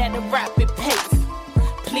moving at a rapid pace.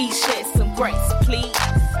 Please shed some grace, please.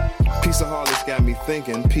 Peaceaholics got me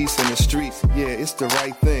thinking, peace in the streets, yeah, it's the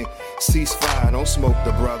right thing. Ceasefire, don't smoke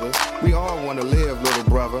the brothers. We all want to live, little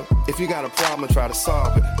brother. If you got a problem, try to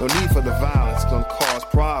solve it. No need for the violence, gonna cause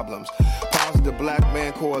problems. Positive Black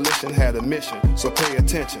Man Coalition had a mission, so pay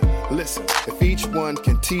attention. Listen, if each one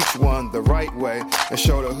can teach one the right way and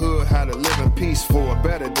show the hood how to live in peace for a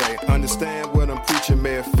better day. Understand what I'm preaching,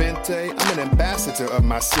 Mayor Fente? I'm an ambassador of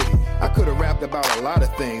my city. I could have rapped about a lot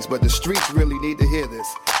of things, but the streets really need to hear this.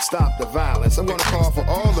 Stop the violence. I'm gonna call for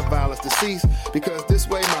all the violence to cease, because this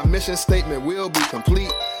way my mission statement will be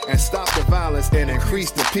complete. And stop the violence and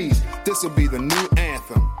increase the peace. This will be the new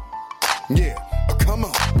anthem. Yeah, come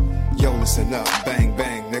on. Yo, listen up, bang,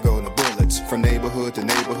 bang, nigga, the bullets. From neighborhood to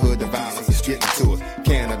neighborhood, the violence is getting to it.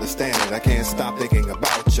 Can't understand it, I can't stop thinking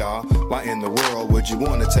about y'all. Why in the world would you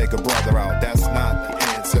want to take a brother out? That's not the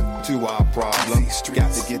answer to our problem.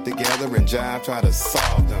 Got to get together and jive, try to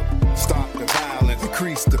solve them. Stop the violence,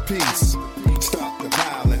 increase the peace. Stop the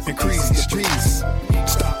violence, increase the peace.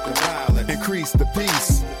 Stop the violence, increase the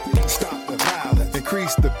peace. Stop the violence,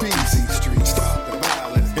 increase the peace. Stop the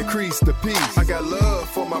violence, increase the peace. I got love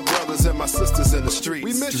for my brothers and my sisters in the streets.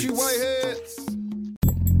 We miss you, whiteheads.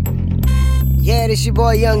 Yeah, this your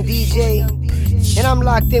boy Young DJ, and I'm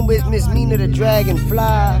locked in with Miss Mina the Dragonfly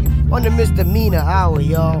on the Mr. Mina Hour,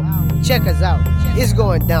 y'all. Check us out. It's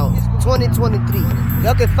going down. 2023.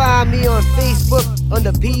 Y'all can find me on Facebook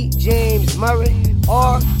under P. James Murray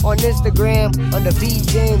or on Instagram under P.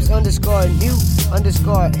 James_new_era.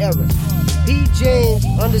 P.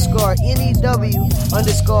 James_NEW_era.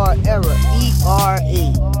 ERA.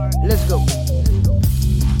 Let's go.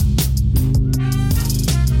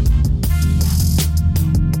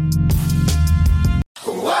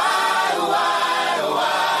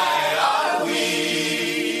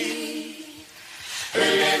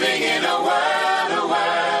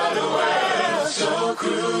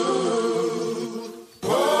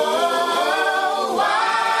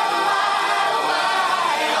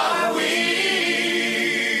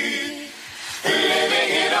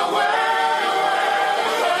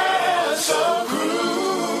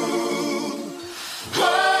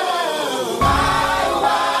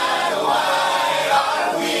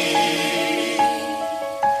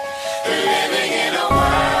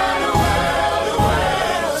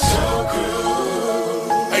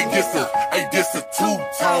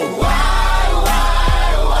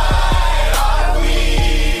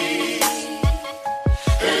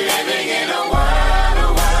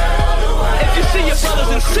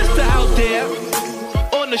 Sister out there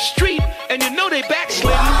on the street and you know they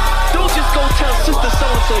backsliding, don't just go tell sister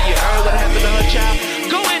so-and-so you heard what happened to her child.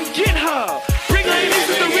 Go and get her. Bring her in. This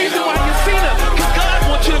is the reason why you seen her, because God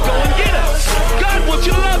wants you to go and get her. God wants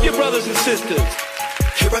you to love your brothers and sisters.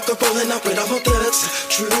 Here I go rolling up with all my thugs.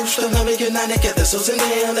 True, still not we united, get the souls in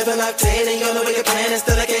there. Living life dating, all the way you're planning.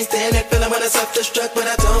 Still I can't stand it, feeling when I self-destruct, but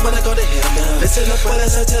I don't wanna go to hell now. Listen up while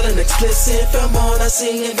as I tell an explicit from all I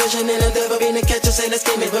see, envisioning and devil being a catch us and a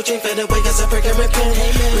scheming. No dream fade away as I break and repent.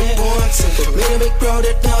 Amen. Reborn, simple, me and we grow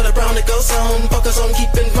it, all around it goes on. Focus on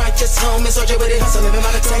keeping righteous home, and soldier with it, hustle, living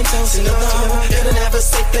by the same tone. Sing along, gotta have a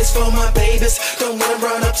safe place for my babies. Don't wanna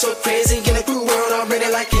run up so crazy in a cruel world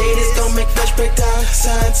already like Hades. Don't make flesh break down.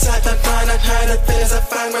 Side by fine, I hide the feelings I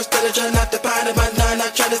find. Rush better try not to bind in my nine.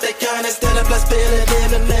 I try to stay kind instead of plus feeling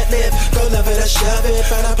in and let live. Go love it or shove it.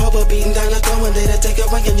 Find a pop beating down your toe and later take a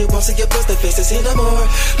wing and you won't see your bust the faces here no more.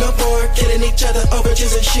 No more killing each other over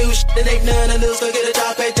jeans and shoes. It ain't none to lose. Go get a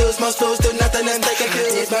job, pay dues. Most fools do nothing and they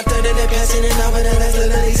confuse. My turn and they're passing it over the last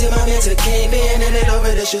little easy. My man took came in and it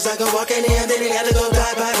over the shoes. I go walking in, then he had to go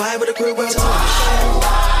bye with a crew world talk.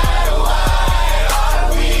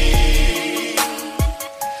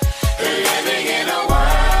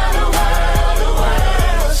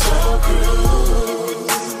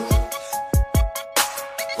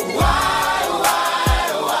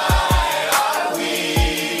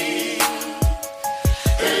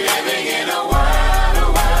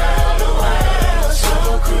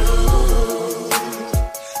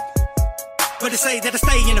 But they say that I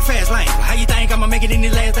stay in the fast lane. How you think I'ma make it in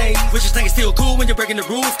the last days? Which you think is still cool when you're breaking the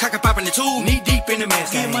rules? Cock and popping the tool, knee deep in the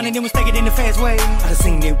mask. Get money, then we stake it in the fast way. I done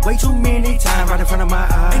seen it way too many times right in front of my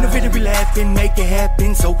eyes. Ain't no video be laughing, make it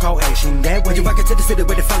happen, so-called action that way. You walk into the city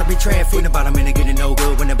where they follow me traffic. When the bottom end getting no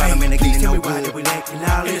good, when the bottom end getting no good. We lacking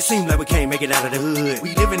knowledge. And it seems like we can't make it out of the hood.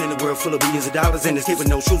 We living in a world full of billions of dollars and this kid with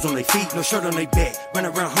no shoes on their feet, no shirt on their back, run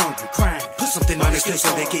around hungry, crying. Put something on their face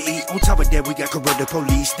so they can eat. On top of that, we got corrupt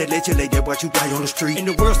police that let you lay there watch you die on the street. And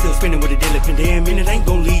the world still spinning with a deadly pandemic, and it ain't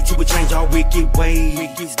gon' lead to a change. All wicked ways,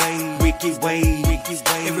 wicked ways.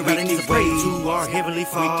 Everybody needs to pray to our heavenly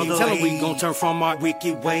Father. Tell them we gon' turn from our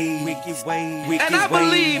wicked ways. And I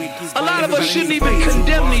believe a lot of us shouldn't even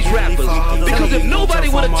condemn these rappers, because if nobody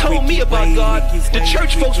would have told me about God, the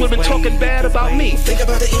church folks would have been talking bad about me. Think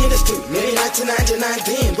about the industry, maybe 1999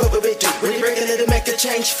 then, what would we do? Really breaking it to make a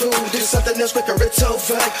change, food. Do something else quicker, it's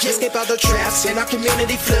over. Escape all the traps in our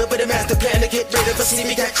community, flood with a master plan to get rid of us. See,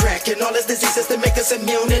 we got crack and all these diseases to make us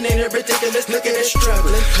immune, and ain't it ridiculous? Look at us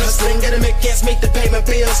struggling, hustling, gotta make ends meet to pay my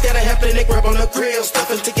bills. Gotta have plenty grub on the grill,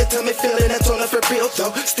 stuffing to get tummy feeling. That's all for real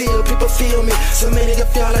though. Still, people feel me. So many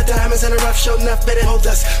of y'all are diamonds in a rough show, enough better hold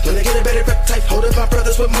us. When I get a better rep type, hold up my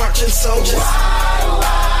brothers with marching soldiers. Why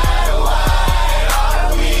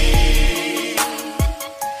are we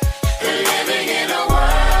living in a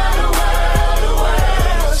world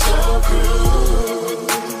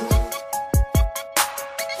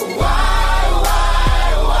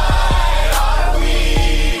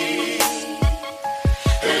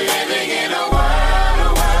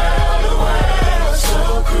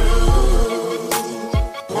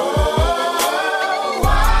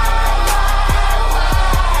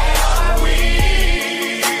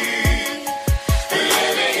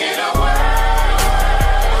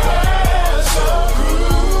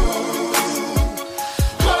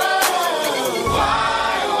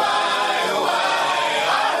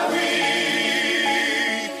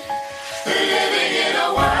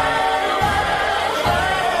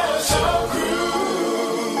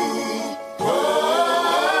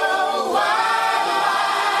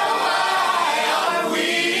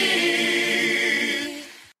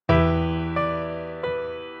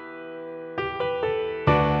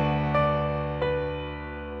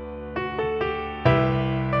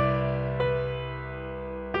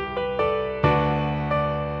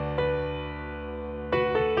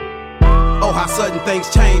Oh, how sudden things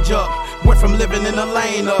change up. Went from living in the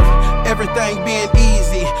lane of everything being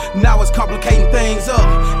easy, now it's complicating things up.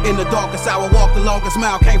 In the darkest hour, walk the longest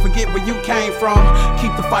mile, can't forget where you came from.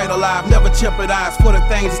 Keep the fight alive, never jeopardize for the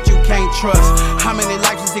things that you can't trust. How many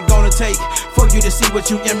lives is it gonna take for you to see what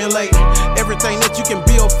you emulate? Everything that you can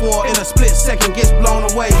build for in a split second gets blown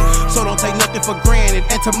away. So don't take nothing for granted,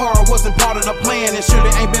 and tomorrow wasn't part of the plan, and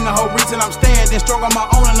surely ain't been the whole reason I'm standing strong on my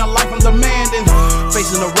own in the life I'm demanding.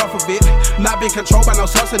 Facing the rough of it, not being controlled by no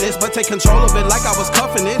substance, but take control of it like I was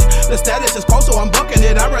cuffing it. The status is close, so I'm bucking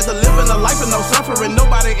it. I'd rather live in a life of no suffering.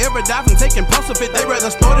 Nobody ever died from taking pulse of it. They rather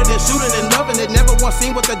snort it than shoot it and loving it. Never once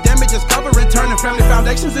seen what the damage is covering. Turning family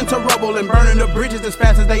foundations into rubble and burning the bridges as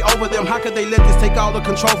fast as they over them. How could they let this take all the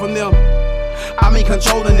control from them? I mean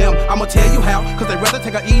controlling them, I'ma tell you how. Cause they rather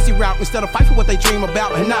take an easy route instead of fight for what they dream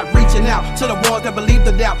about, and not reaching out to the ones that believe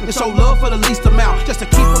the doubt and show love for the least amount, just to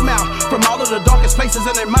keep them out from all of the darkest places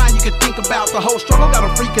in their mind you can think about. The whole struggle got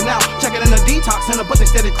them freaking out, checking in the detox center but they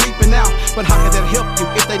steady creeping out. But how can that help you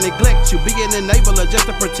if they neglect you? Be an enabler just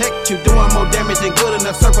to protect you, doing more damage than good in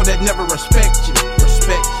a circle that never respects you.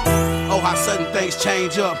 Oh, how sudden things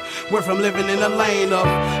change up. Went from living in the lane of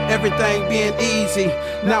everything being easy,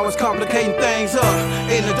 now it's complicating things up.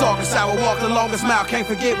 In the darkest hour, walk the longest mile, can't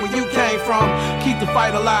forget where you came from. Keep the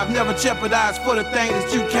fight alive, never jeopardize for the things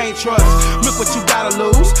that you can't trust. Look what you gotta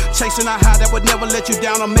lose, chasing a high that would never let you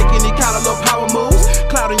down or make any kind of little power moves.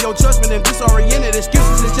 Clouding your judgment and disoriented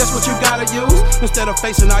excuses is just what you gotta use. Instead of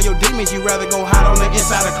facing all your demons, you rather go hide on the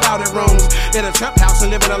inside of clouded rooms, in a trap house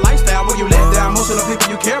and living a lifestyle where you let down most of the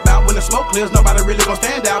people you care about. When the smoke clears, nobody really gon'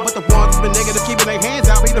 stand out, but the ones who's been negative keeping their hands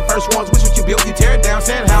out be the first ones. Wish what you built, you tear it down.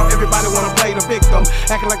 Sad how everybody wanna play the victim,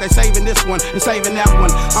 acting like they saving this one and saving that one.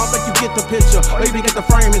 I don't think you get the picture, or even get the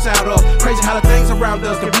frame it's out of. Crazy how the things around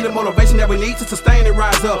us can be the motivation that we need to sustain and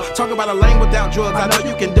rise up. Talk about a lane without drugs, I know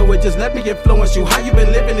you can do it, just let me influence you. How you been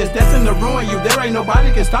living is destined to ruin you. There ain't nobody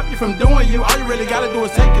can stop you from doing you. All you really gotta do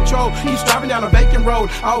is take control. Keep striving down a vacant road,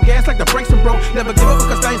 all gas like the brakes and broke. Never give up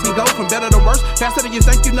because things can go from better to worse, faster than you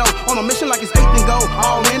think you know. On a mission like it's 8th and goal,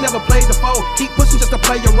 all in, never play the foe. Keep pushing just to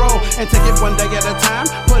play your role, and take it one day at a time,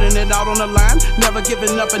 putting it out on the line, never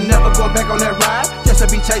giving up and never going back on that ride, just to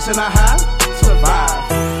be chasing a high, survive.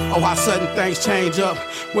 Oh, how sudden things change up.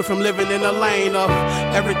 Went from living in a lane of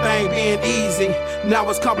everything being easy, now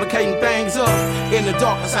it's complicating things up. In the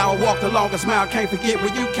darkest hour, walk the longest mile, can't forget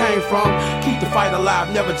where you came from. Keep the fight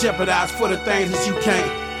alive, never jeopardize for the things that you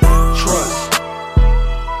can't trust.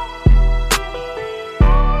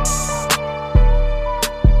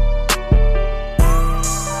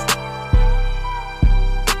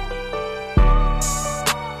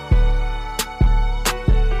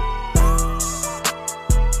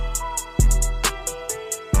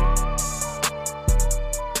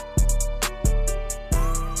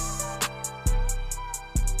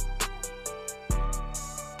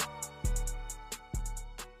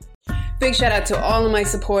 Big shout out to all of my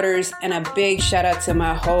supporters, and a big shout out to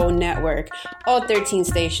my whole network, all 13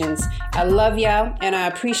 stations. I love y'all and I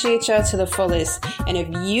appreciate y'all to the fullest. And if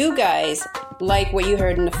you guys like what you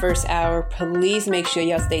heard in the first hour, please make sure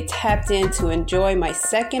y'all stay tapped in to enjoy my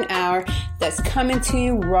second hour that's coming to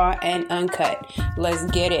you raw and uncut. Let's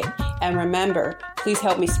get it. And remember, please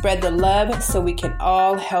help me spread the love so we can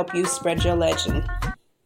all help you spread your legend.